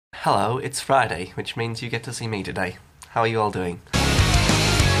Hello, it's Friday, which means you get to see me today. How are you all doing?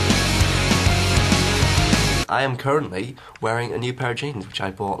 I am currently wearing a new pair of jeans which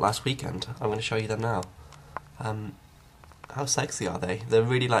I bought last weekend. I'm going to show you them now. How sexy are they? They're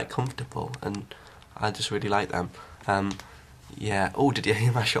really comfortable and I just really like them. Yeah. Oh, did you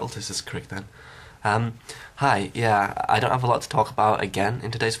hear my shoulders is correct then? Hi, yeah, I don't have a lot to talk about again in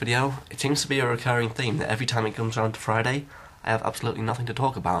today's video. It seems to be a recurring theme that every time it comes around to Friday, I have absolutely nothing to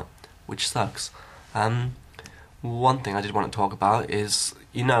talk about, which sucks. One thing I did want to talk about is,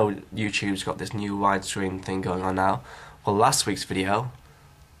 you know, YouTube's got this new widescreen thing going on now. Well, last week's video,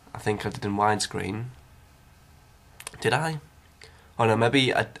 I think I did in widescreen. Did I? Oh no,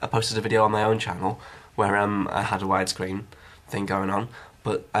 maybe I posted a video on my own channel where I had a widescreen thing going on,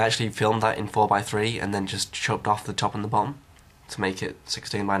 but I actually filmed that in 4:3 and then just chopped off the top and the bottom to make it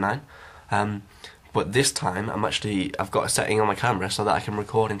 16:9. But this time I've got a setting on my camera so that I can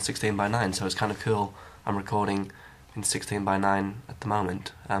record in 16:9, so it's kind of cool. I'm recording in 16:9 at the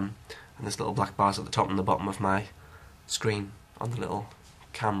moment, and there's little black bars at the top and the bottom of my screen on the little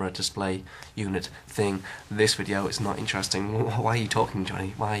camera display unit thing. This video is not interesting. Why are you talking,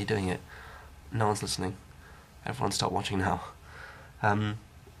 Johnny? Why are you doing it? No one's listening. Everyone stop watching now.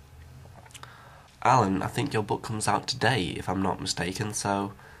 Alan, I think your book comes out today, if I'm not mistaken,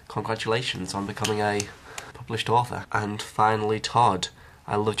 so congratulations on becoming a published author. And finally, Todd,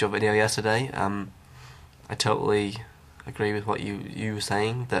 I loved your video yesterday. I totally agree with what you were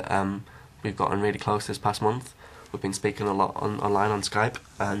saying, that we've gotten really close this past month. We've been speaking a lot online on Skype,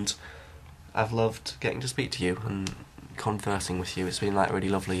 and I've loved getting to speak to you and conversing with you. It's been really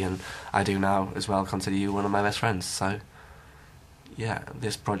lovely, and I do now as well consider you one of my best friends, so yeah,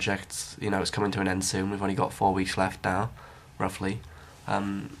 this project, you know, it's coming to an end soon. We've only got 4 weeks left now, roughly,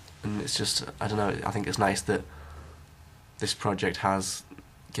 and it's just, I don't know, I think it's nice that this project has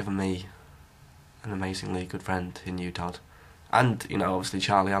given me an amazingly good friend in you, Todd, and, you know, obviously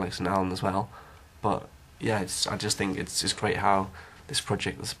Charlie, Alex and Alan as well. But yeah, I just think it's just great how this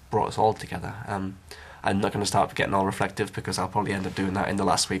project has brought us all together. I'm not going to start getting all reflective because I'll probably end up doing that in the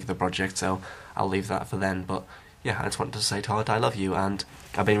last week of the project, so I'll leave that for then. But yeah, I just wanted to say, Todd, I love you, and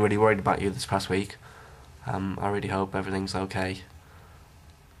I've been really worried about you this past week. I really hope everything's okay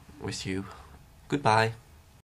with you. Goodbye.